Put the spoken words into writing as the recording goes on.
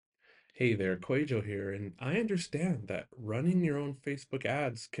Hey there, Quajo here, and I understand that running your own Facebook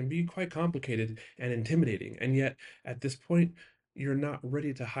ads can be quite complicated and intimidating, and yet at this point, you're not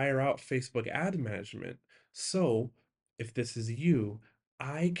ready to hire out Facebook ad management. So, if this is you,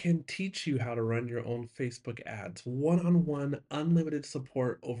 I can teach you how to run your own Facebook ads, one-on-one, unlimited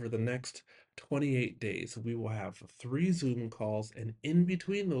support over the next 28 days. We will have 3 Zoom calls, and in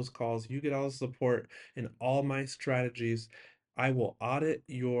between those calls, you get all the support and all my strategies. I will audit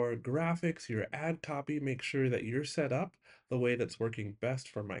your graphics, your ad copy, make sure that you're set up the way that's working best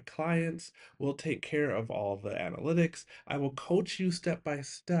for my clients. We'll take care of all the analytics. I will coach you step by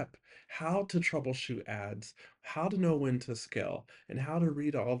step how to troubleshoot ads, how to know when to scale, and how to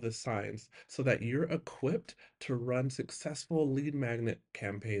read all the signs so that you're equipped to run successful lead magnet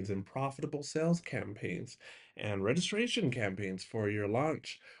campaigns and profitable sales campaigns and registration campaigns for your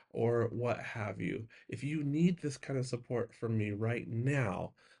launch or what have you. If you need this kind of support from me right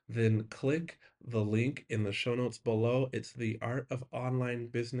now, then click the link in the show notes below. It's the Art of Online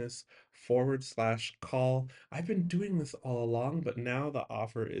Business /call. I've been doing this all along, but now the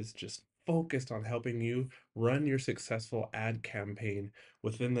offer is just focused on helping you run your successful ad campaign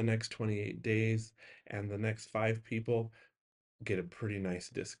within the next 28 days, and the next 5 people get a pretty nice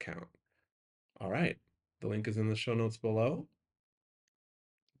discount. All right, the link is in the show notes below.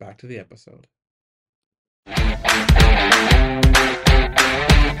 Back to the episode.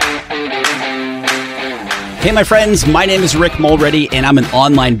 Hey, my friends, my name is Rick Mulready, and I'm an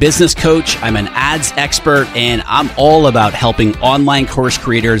online business coach. I'm an ads expert, and I'm all about helping online course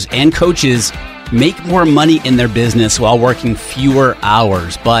creators and coaches make more money in their business while working fewer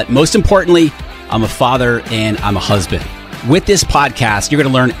hours. But most importantly, I'm a father and I'm a husband. With this podcast, you're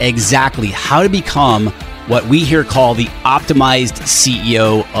going to learn exactly how to become what we here call the optimized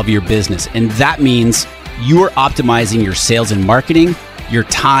CEO of your business. And that means you are optimizing your sales and marketing, your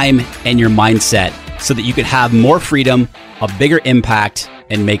time, and your mindset so that you can have more freedom, a bigger impact,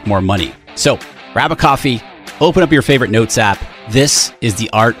 and make more money. So grab a coffee, open up your favorite notes app. This is the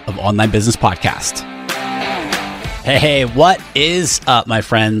Art of Online Business Podcast. Hey, what is up, my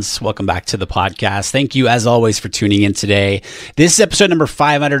friends? Welcome back to the podcast. Thank you, as always, for tuning in today. This is episode number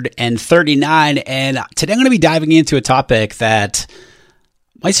 539, and today I'm going to be diving into a topic that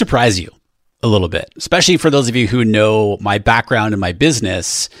might surprise you a little bit, especially for those of you who know my background and my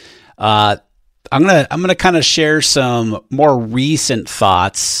business. I'm gonna kind of share some more recent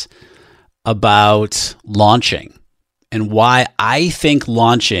thoughts about launching and why I think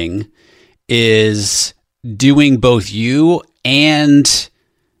launching is doing both you and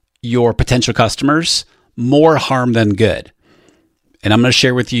your potential customers more harm than good. And I'm going to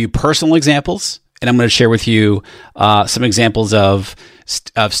share with you personal examples, and I'm going to share with you some examples of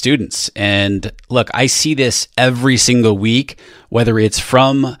students. And look, I see this every single week, whether it's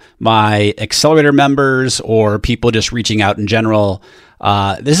from my accelerator members or people just reaching out in general.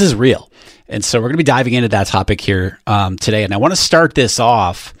 This is real. And so we're going to be diving into that topic here today. And I want to start this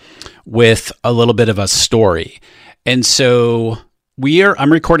off with a little bit of a story. And so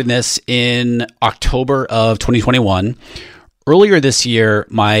I'm recording this in October of 2021. Earlier this year,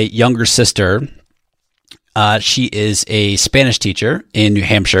 my younger sister, she is a Spanish teacher in New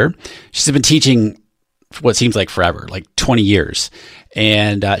Hampshire. She's been teaching for what seems like forever, like 20 years.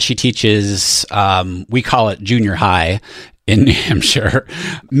 And she teaches, we call it junior high in New Hampshire,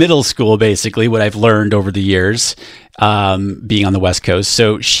 middle school, basically, what I've learned over the years being on the West Coast.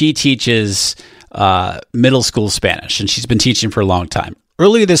 So she teaches middle school Spanish, and she's been teaching for a long time.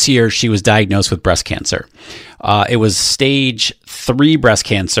 Earlier this year, she was diagnosed with breast cancer. It was stage 3 breast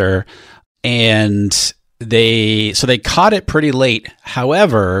cancer, and they caught it pretty late.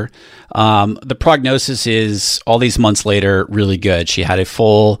 However, the prognosis is all these months later really good. She had a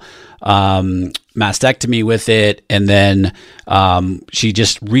full mastectomy with it, and then she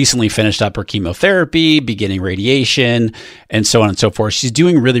just recently finished up her chemotherapy, beginning radiation, and so on and so forth. She's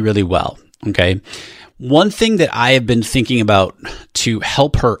doing really, really well. Okay. One thing that I have been thinking about to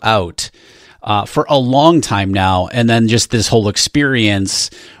help her out for a long time now, and then just this whole experience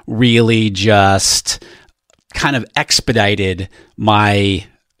really just kind of expedited my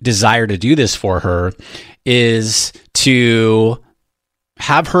desire to do this for her, is to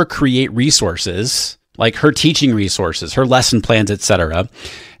have her create resources, like her teaching resources, her lesson plans, etc.,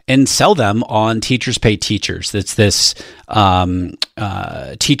 and sell them on Teachers Pay Teachers. That's this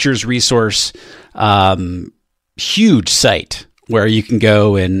teachers resource, huge site where you can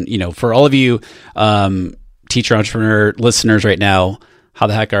go and, for all of you teacher entrepreneur listeners right now, how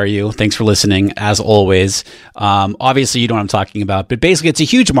the heck are you? Thanks for listening, as always. Obviously, you know what I'm talking about, but basically, it's a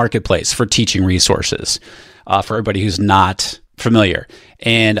huge marketplace for teaching resources for everybody who's not familiar.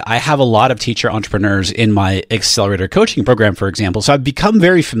 And I have a lot of teacher entrepreneurs in my accelerator coaching program, for example. So I've become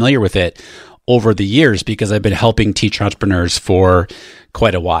very familiar with it over the years because I've been helping teacher entrepreneurs for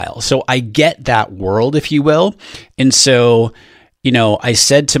quite a while. So I get that world, if you will. And so, I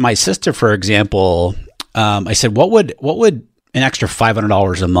said to my sister, for example, I said, what would an extra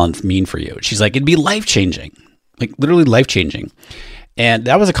 $500 a month mean for you? She's like, it'd be life-changing, like literally life-changing. And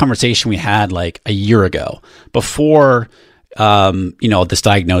that was a conversation we had like a year ago before, this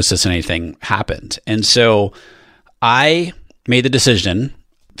diagnosis and anything happened. And so I made the decision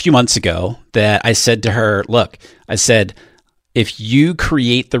a few months ago that I said to her, look, I said, if you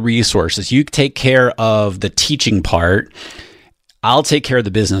create the resources, you take care of the teaching part, I'll take care of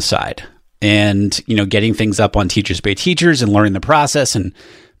the business side and, getting things up on Teachers Pay Teachers and learning the process and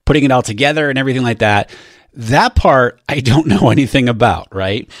putting it all together and everything like that. That part I don't know anything about,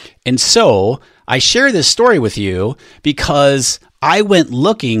 right? And so I share this story with you because I went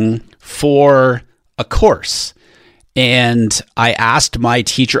looking for a course and I asked my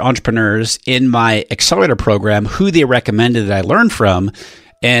teacher entrepreneurs in my accelerator program who they recommended that I learn from,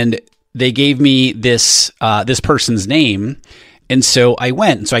 and they gave me this person's name. And so I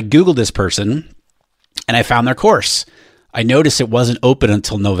went, and so I Googled this person and I found their course. I noticed it wasn't open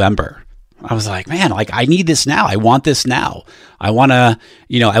until November. I was like, man, I need this now. I want this now. I want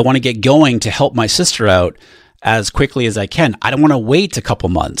to get going to help my sister out as quickly as I can. I don't want to wait a couple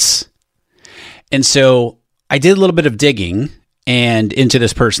months. And so I did a little bit of digging and into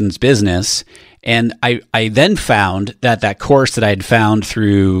this person's business. And I then found that course that I had found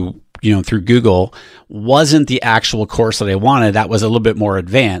through Google wasn't the actual course that I wanted. That was a little bit more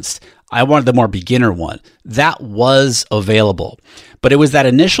advanced. I wanted the more beginner one. That was available. But it was that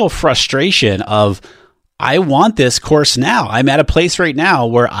initial frustration of, I want this course now. I'm at a place right now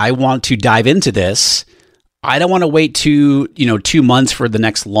where I want to dive into this. I don't want to wait 2 months for the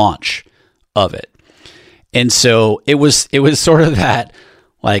next launch of it. And so it was sort of that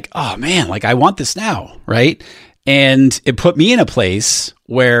like, oh man, like I want this now, right? And it put me in a place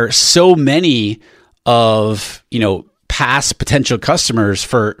where so many of, past potential customers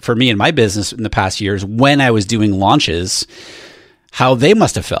for me and my business in the past years, when I was doing launches, how they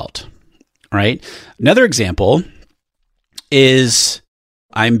must have felt, right? Another example is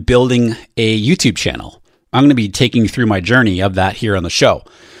I'm building a YouTube channel. I'm going to be taking you through my journey of that here on the show.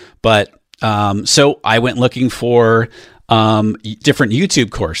 But so I went looking for different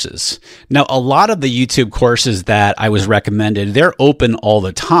YouTube courses. Now, a lot of the YouTube courses that I was recommended, they're open all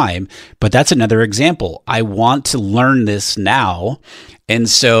the time, but that's another example. I want to learn this now. And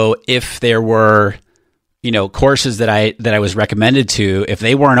so if there were, courses that I was recommended to, if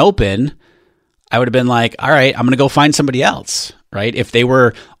they weren't open, I would have been like, all right, I'm going to go find somebody else, right? If they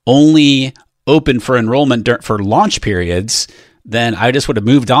were only open for enrollment for launch periods, then I just would have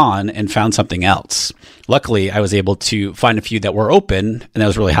moved on and found something else. Luckily, I was able to find a few that were open and I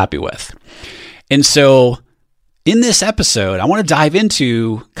was really happy with. And so in this episode, I want to dive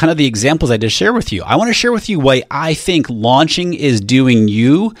into kind of the examples I just shared with you. I want to share with you why I think launching is doing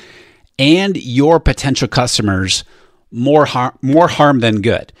you and your potential customers more harm than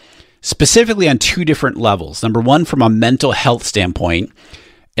good, specifically on 2 different levels. Number 1, from a mental health standpoint,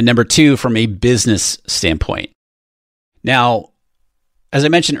 and number 2, from a business standpoint. Now, as I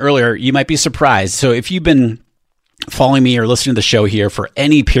mentioned earlier, you might be surprised. So if you've been following me or listening to the show here for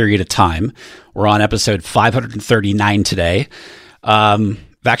any period of time, we're on episode 539 today. I've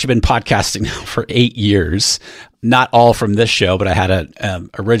actually been podcasting now for 8 years, not all from this show, but I had an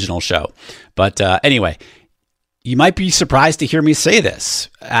original show. But anyway, you might be surprised to hear me say this.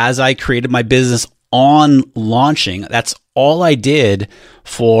 As I created my business on launching, that's all I did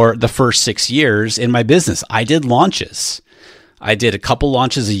for the first 6 years in my business. I did launches. I did a couple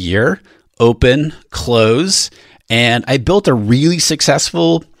launches a year, open, close, and I built a really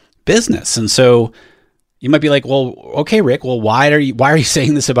successful business. And so you might be like, well, okay, Rick, well, why are you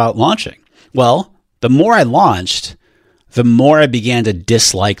saying this about launching? Well, the more I launched, the more I began to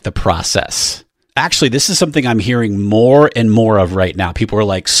dislike the process. Actually, this is something I'm hearing more and more of right now. People are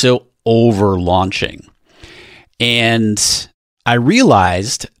like so over launching. And I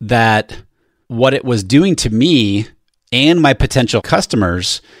realized that what it was doing to me and my potential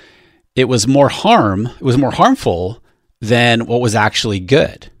customers, it was more harmful than what was actually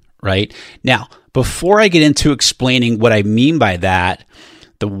good, right? Now, before I get into explaining what I mean by that,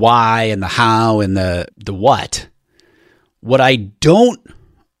 the why and the how and the what I don't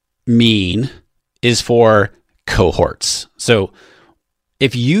mean is for cohorts. So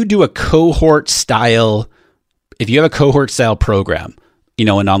if you do a cohort style, if you have a cohort style program, an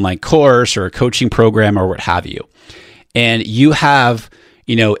online course or a coaching program or what have you, and you have,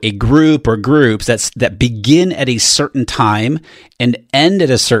 a group or groups that begin at a certain time and end at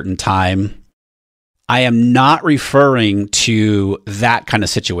a certain time, I am not referring to that kind of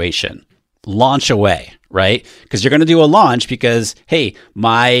situation. Launch away, right? Because you're going to do a launch because, hey,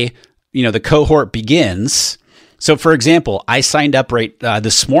 the cohort begins. So for example, I signed up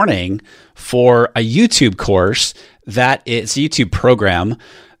this morning for a YouTube course that is a YouTube program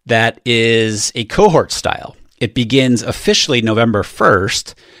that is a cohort style. It begins officially November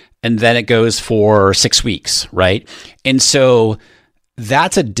 1st, and then it goes for 6 weeks, right? And so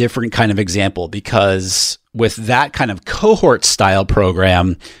that's a different kind of example, because with that kind of cohort style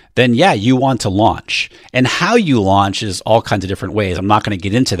program, then yeah, you want to launch. And how you launch is all kinds of different ways. I'm not going to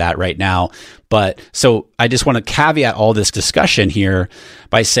get into that right now. But so I just want to caveat all this discussion here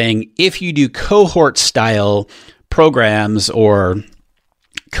by saying, if you do cohort style programs or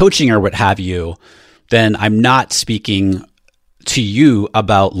coaching or what have you, then I'm not speaking to you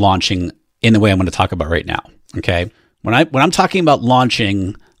about launching in the way I'm going to talk about right now. Okay. When I'm talking about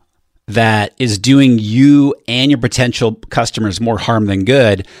launching that is doing you and your potential customers more harm than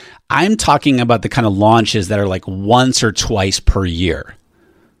good, I'm talking about the kind of launches that are like once or twice per year.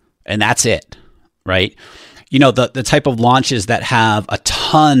 And that's it, right? The type of launches that have a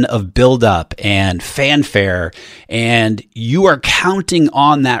ton of buildup and fanfare, and you are counting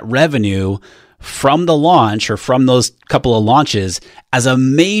on that revenue from the launch or from those couple of launches as a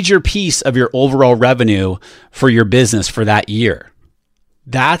major piece of your overall revenue for your business for that year.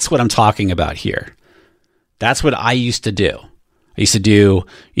 That's what I'm talking about here. That's what I used to do. I used to do,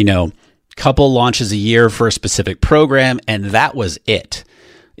 couple launches a year for a specific program, and that was it.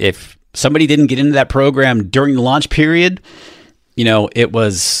 If somebody didn't get into that program during the launch period, it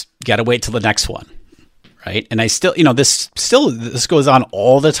was got to wait till the next one, right? And I still, this goes on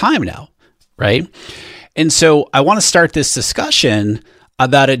all the time now, right? And so I want to start this discussion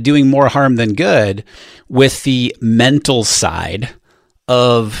about it doing more harm than good with the mental side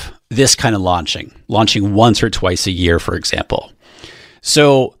of this kind of launching once or twice a year, for example.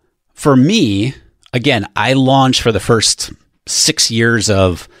 So for me, again, I launched for the first 6 years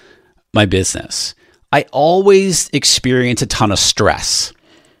of my business. I always experience a ton of stress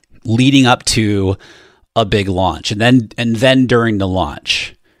leading up to a big launch, and then during the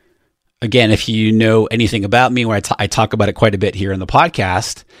launch. Again, if you know anything about me, where I talk about it quite a bit here in the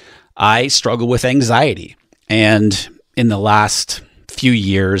podcast, I struggle with anxiety, and in the last few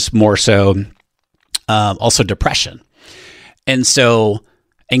years, more so, also depression. And so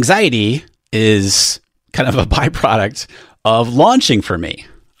anxiety is kind of a byproduct of launching for me,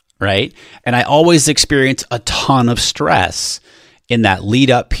 right? And I always experience a ton of stress in that lead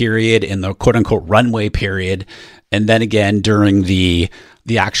up period, in the quote unquote runway period, and then again during the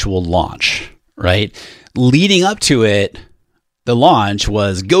actual launch, right? Leading up to it, the launch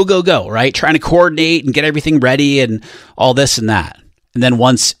was go, go, go, right? Trying to coordinate and get everything ready and all this and that. And then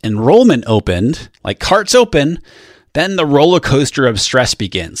once enrollment opened, like carts open, then the roller coaster of stress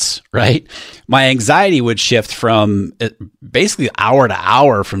begins, right? My anxiety would shift from basically hour to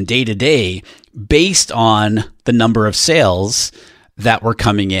hour, from day to day, based on the number of sales that were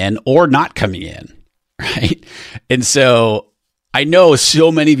coming in or not coming in, right? And so I know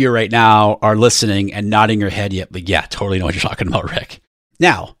so many of you right now are listening and nodding your head, but yeah, totally know what you're talking about, Rick.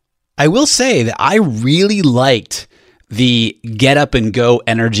 Now, I will say that I really liked the get up and go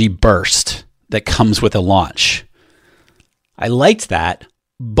energy burst that comes with a launch. I liked that,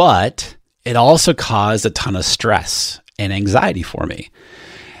 but it also caused a ton of stress and anxiety for me.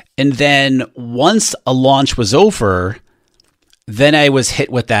 And then once a launch was over, then I was hit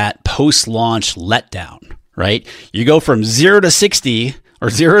with that post-launch letdown, right? You go from 0 to 60 or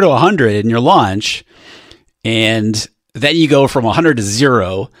 0 to 100 in your launch, and then you go from 100 to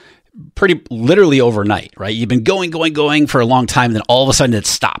 0 pretty literally overnight, right? You've been going for a long time, and then all of a sudden it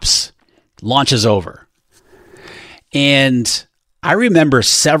stops. Launch is over. And I remember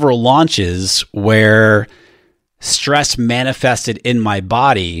several launches where stress manifested in my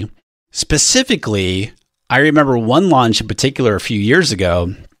body. Specifically, I remember one launch in particular a few years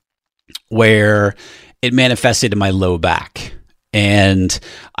ago where it manifested in my low back. And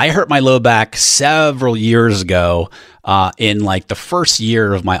I hurt my low back several years ago in like the first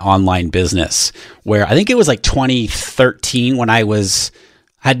year of my online business, where I think it was like 2013 when I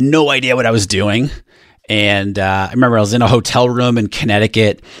had no idea what I was doing. And I remember I was in a hotel room in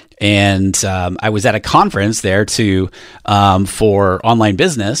Connecticut, and I was at a conference there for online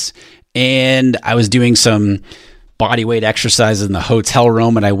business, and I was doing some body weight exercises in the hotel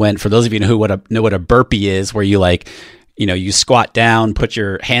room. And I went, for those of you who know what a burpee is, where you you squat down, put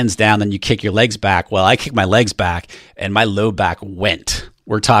your hands down, then you kick your legs back. Well, I kicked my legs back and my low back went.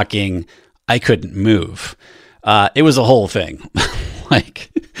 We're talking, I couldn't move. It was a whole thing.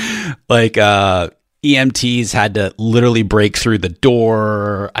 like EMTs had to literally break through the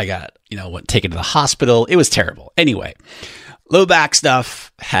door. I got, went taken to the hospital. It was terrible. Anyway, low back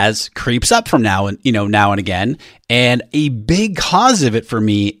stuff creeps up from now and again. And a big cause of it for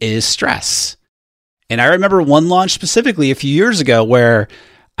me is stress. And I remember one launch specifically a few years ago where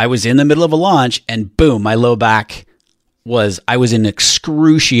I was in the middle of a launch and boom, my low back I was in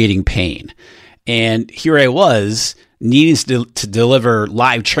excruciating pain. And here I was needing to deliver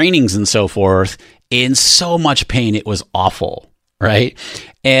live trainings and so forth in so much pain. It was awful, right?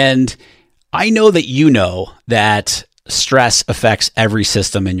 And I know that stress affects every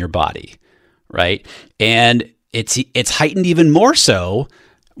system in your body, right? And it's heightened even more so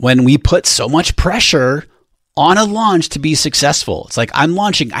when we put so much pressure on a launch to be successful. It's like, I'm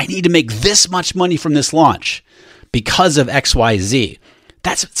launching, I need to make this much money from this launch because of XYZ.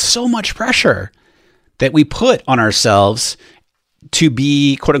 That's so much pressure that we put on ourselves to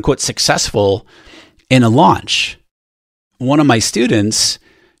be quote unquote successful in a launch. One of my students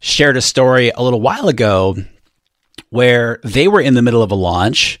shared a story a little while ago where they were in the middle of a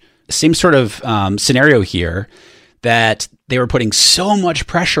launch, same sort of scenario here, that they were putting so much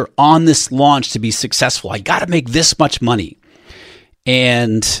pressure on this launch to be successful. I got to make this much money.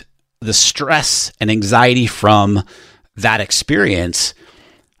 And the stress and anxiety from that experience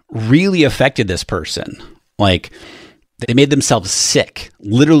really affected this person. Like, they made themselves sick,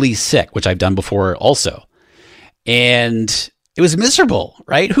 literally sick, which I've done before also. And it was miserable,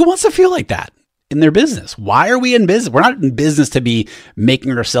 right? Who wants to feel like that in their business? Why are we in business? We're not in business to be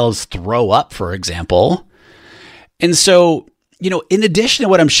making ourselves throw up, for example. And so, in addition to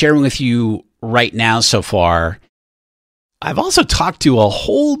what I'm sharing with you right now so far, I've also talked to a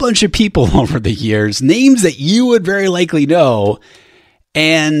whole bunch of people over the years, names that you would very likely know,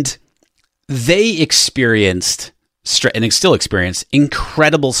 and they experienced and still experience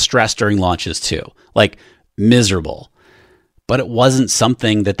incredible stress during launches too, like miserable. But it wasn't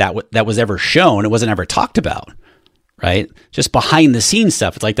something that was ever shown. It wasn't ever talked about, right? Just behind the scenes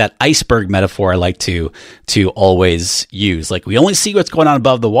stuff. It's like that iceberg metaphor I like to always use. Like, we only see what's going on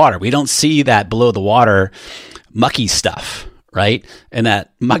above the water. We don't see that below the water mucky stuff, right? And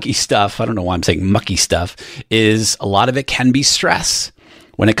that mucky stuff, I don't know why I'm saying mucky stuff, is a lot of it can be stress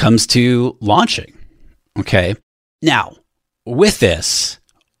when it comes to launching. Okay. Now, with this,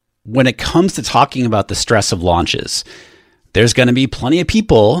 when it comes to talking about the stress of launches, there's going to be plenty of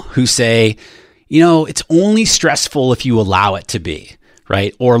people who say, it's only stressful if you allow it to be,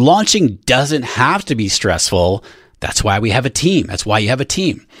 right? Or launching doesn't have to be stressful. That's why we have a team. That's why you have a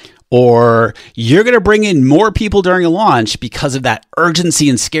team. Or you're going to bring in more people during a launch because of that urgency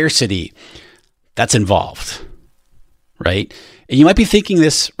and scarcity that's involved, right? And you might be thinking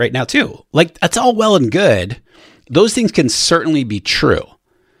this right now too. Like, that's all well and good. Those things can certainly be true.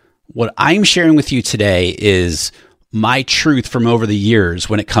 What I'm sharing with you today is my truth from over the years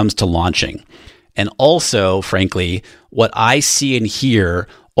when it comes to launching. And also, frankly, what I see and hear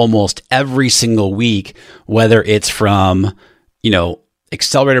almost every single week, whether it's from,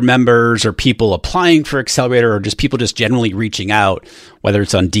 Accelerator members or people applying for Accelerator or just people just generally reaching out, whether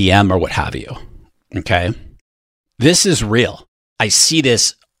it's on DM or what have you. Okay. This is real. I see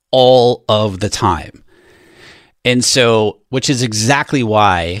this all of the time. And so, which is exactly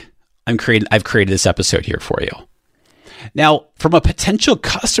why I've created this episode here for you. Now, from a potential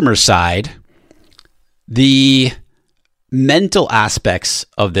customer side, the mental aspects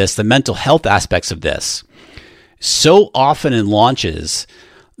of this, the mental health aspects of this, so often in launches,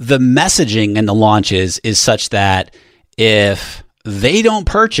 the messaging in the launches is such that if they don't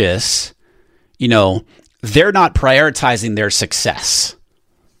purchase, they're not prioritizing their success,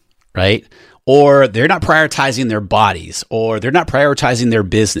 right? Or they're not prioritizing their bodies, or they're not prioritizing their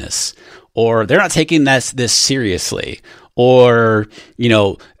business, or they're not taking this seriously, or,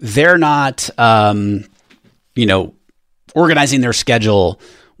 they're not, organizing their schedule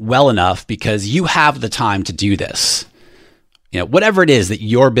well enough because you have the time to do this. Whatever it is that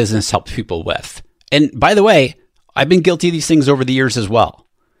your business helps people with. And by the way, I've been guilty of these things over the years as well.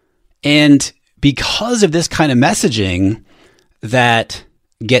 And because of this kind of messaging that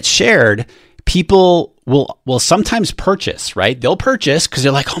gets shared, people will sometimes purchase, right? They'll purchase because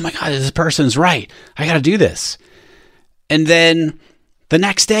they're like, oh my God, this person's right. I got to do this. And then the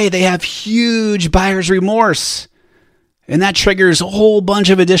next day they have huge buyer's remorse. And that triggers a whole bunch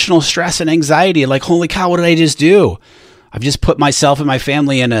of additional stress and anxiety. Like, holy cow, what did I just do? I've just put myself and my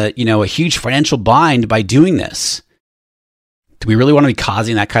family in a huge financial bind by doing this. Do we really want to be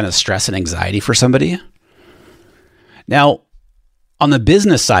causing that kind of stress and anxiety for somebody? Now, on the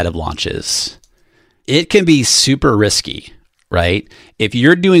business side of launches, it can be super risky, right? If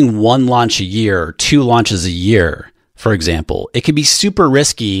you're doing one launch a year or two launches a year, for example, it can be super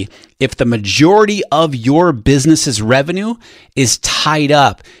risky if the majority of your business's revenue is tied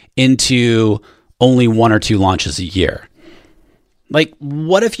up into only one or two launches a year. Like,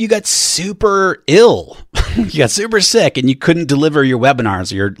 what if you got super ill? You got super sick and you couldn't deliver your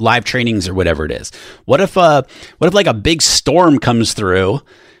webinars or your live trainings or whatever it is? What if like a big storm comes through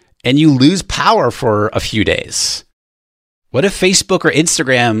and you lose power for a few days? What if Facebook or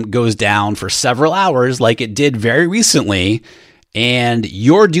Instagram goes down for several hours like it did very recently and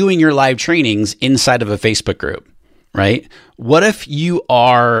you're doing your live trainings inside of a Facebook group, right? What if you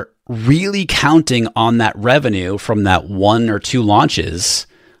are really counting on that revenue from that one or two launches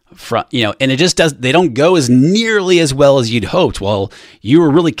and they don't go as nearly as well as you'd hoped. Well, you were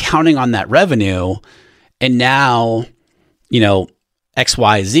really counting on that revenue and now,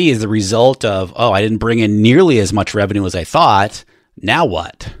 XYZ is the result of, I didn't bring in nearly as much revenue as I thought. Now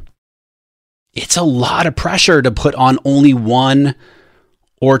what? It's a lot of pressure to put on only one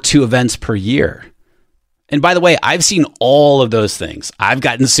or two events per year. And by the way, I've seen all of those things. I've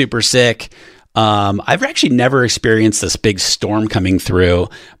gotten super sick. I've actually never experienced this big storm coming through,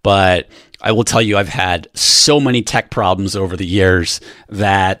 but I will tell you, I've had so many tech problems over the years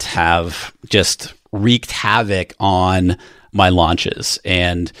that have just wreaked havoc on my launches.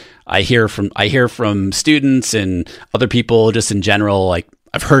 And I hear from students and other people just in general, like,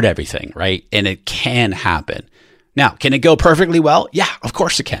 I've heard everything, right? And it can happen. Now, can it go perfectly well? Yeah, of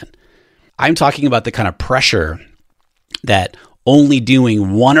course it can. I'm talking about the kind of pressure that only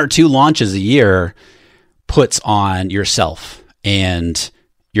doing one or two launches a year puts on yourself and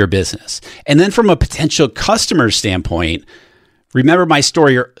your business. And then from a potential customer standpoint, remember my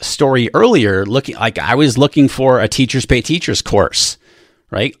story earlier, I was looking for a Teachers Pay Teachers course,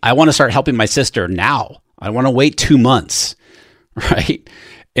 right? I want to start helping my sister now. I want to wait 2 months, right?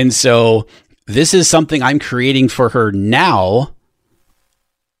 And so this is something I'm creating for her now.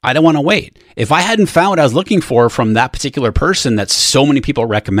 I don't want to wait. If I hadn't found what I was looking for from that particular person that so many people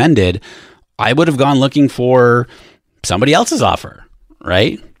recommended, I would have gone looking for somebody else's offer,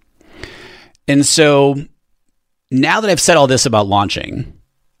 right? And so now that I've said all this about launching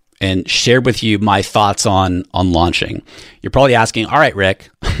and shared with you my thoughts on launching, you're probably asking, all right, Rick,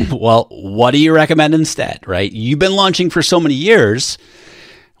 well, what do you recommend instead, right? You've been launching for so many years.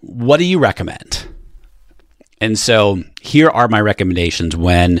 What do you recommend? And so here are my recommendations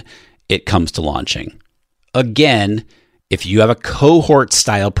when it comes to launching. Again, if you have a cohort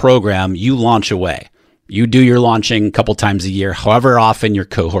style program, you launch away. You do your launching a couple times a year, however often your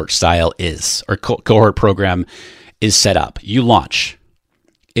cohort style is or cohort program is set up. You launch.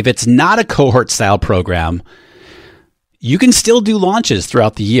 If it's not a cohort style program, you can still do launches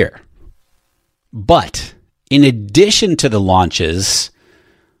throughout the year. But in addition to the launches,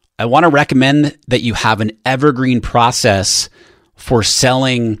 I want to recommend that you have an evergreen process for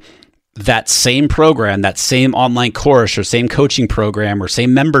selling that same program, that same online course or same coaching program or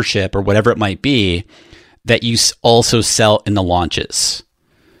same membership or whatever it might be that you also sell in the launches.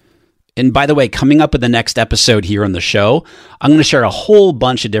 And by the way, coming up in the next episode here on the show, I'm going to share a whole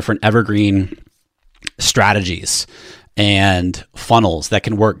bunch of different evergreen strategies and funnels that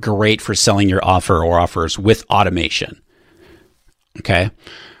can work great for selling your offer or offers with automation. Okay.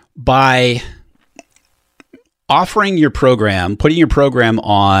 By offering your program, putting your program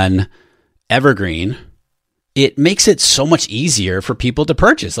on evergreen, it makes it so much easier for people to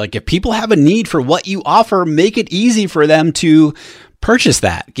purchase. Like if people have a need for what you offer, make it easy for them to purchase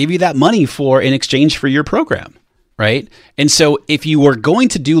that, give you that money in exchange for your program, right? And so if you are going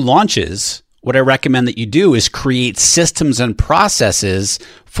to do launches, what I recommend that you do is create systems and processes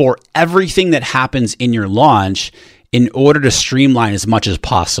for everything that happens in your launch in order to streamline as much as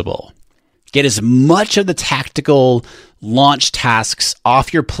possible. Get as much of the tactical launch tasks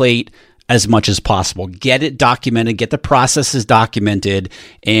off your plate as much as possible. Get it documented, get the processes documented,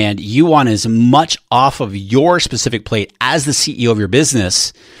 and you want as much off of your specific plate as the CEO of your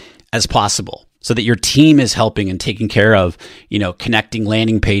business as possible so that your team is helping and taking care of, connecting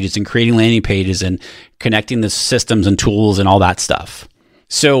landing pages and creating landing pages and connecting the systems and tools and all that stuff.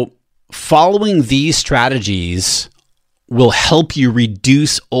 So following these strategies will help you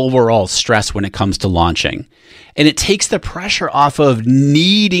reduce overall stress when it comes to launching. And it takes the pressure off of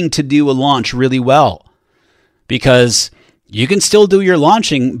needing to do a launch really well because you can still do your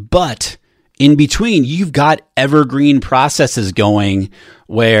launching, but in between, you've got evergreen processes going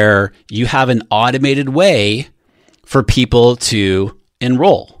where you have an automated way for people to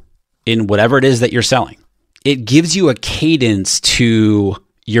enroll in whatever it is that you're selling. It gives you a cadence to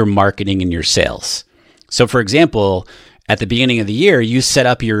your marketing and your sales. So for example, at the beginning of the year, you set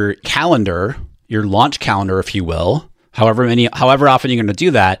up your calendar, your launch calendar, if you will, however often you're going to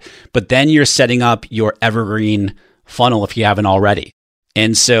do that, but then you're setting up your evergreen funnel if you haven't already.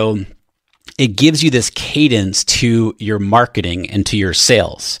 And so it gives you this cadence to your marketing and to your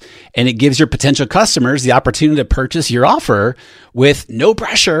sales. And it gives your potential customers the opportunity to purchase your offer with no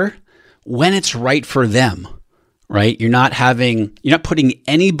pressure when it's right for them, right? You're not putting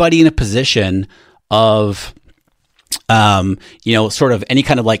anybody in a position of, sort of any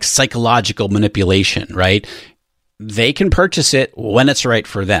kind of like psychological manipulation, right? They can purchase it when it's right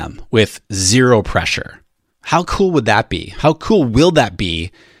for them with zero pressure. How cool would that be? How cool will that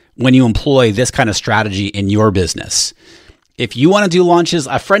be when you employ this kind of strategy in your business? If you want to do launches,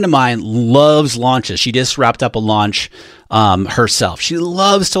 a friend of mine loves launches. She just wrapped up a launch herself. She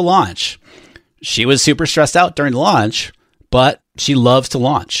loves to launch. She was super stressed out during the launch, but she loves to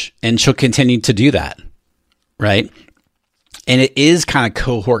launch and she'll continue to do that, right? And it is kind of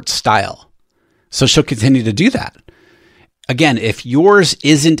cohort style. So she'll continue to do that. Again, if yours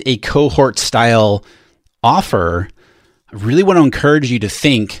isn't a cohort style offer, I really want to encourage you to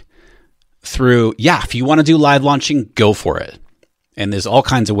think through, if you want to do live launching, go for it. And there's all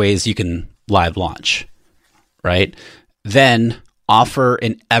kinds of ways you can live launch, right? Then offer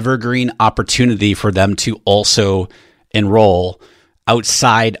an evergreen opportunity for them to also enroll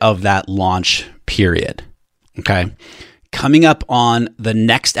outside of that launch period. Okay. Coming up on the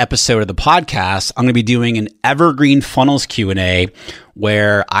next episode of the podcast, I'm going to be doing an evergreen funnels Q&A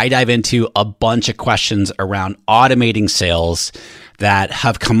where I dive into a bunch of questions around automating sales that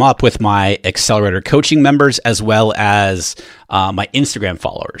have come up with my Accelerator coaching members as well as my Instagram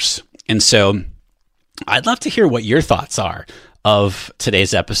followers. And so I'd love to hear what your thoughts are of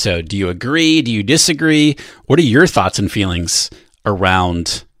today's episode. Do you agree? Do you disagree? What are your thoughts and feelings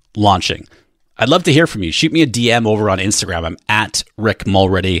around launching? I'd love to hear from you. Shoot me a DM over on Instagram. I'm at Rick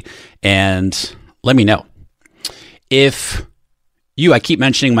Mulready and let me know. I keep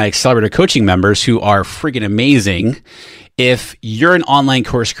mentioning my Accelerator coaching members who are freaking amazing. If you're an online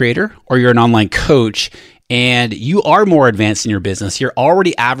course creator or you're an online coach and you are more advanced in your business, you're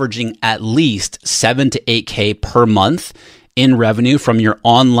already averaging at least 7 to 8K per month in revenue from your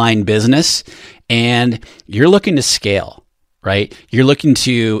online business and you're looking to scale, right? You're looking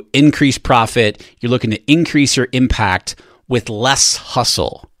to increase profit. You're looking to increase your impact with less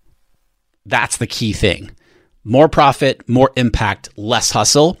hustle. That's the key thing. More profit, more impact, less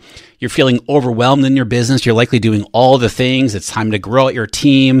hustle. You're feeling overwhelmed in your business. You're likely doing all the things. It's time to grow out your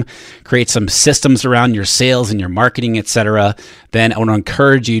team, create some systems around your sales and your marketing, etc. Then I want to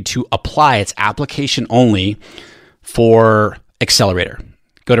encourage you to apply. It's application only for Accelerator.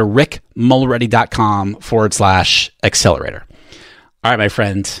 Go to rickmulready.com/accelerator. All right, my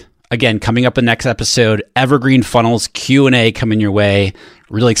friend. Again, coming up in the next episode, Evergreen Funnels Q&A coming your way.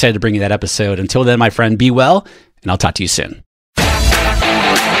 Really excited to bring you that episode. Until then, my friend, be well, and I'll talk to you soon.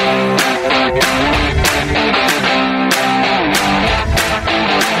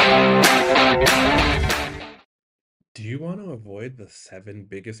 Do you want to avoid the 7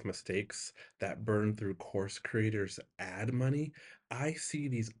 biggest mistakes that burn through course creators' ad money? I see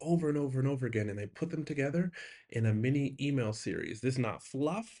these over and over and over again, and I put them together in a mini email series. This is not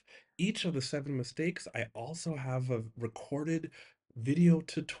fluff. Each of the 7 mistakes, I also have a recorded video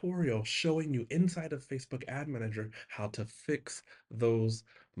tutorial showing you inside of Facebook Ad Manager how to fix those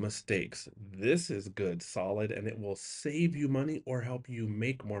mistakes. This is good, solid, and it will save you money or help you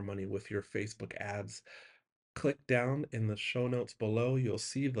make more money with your Facebook ads. Click down in the show notes below. You'll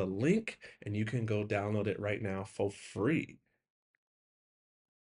see the link and you can go download it right now for free.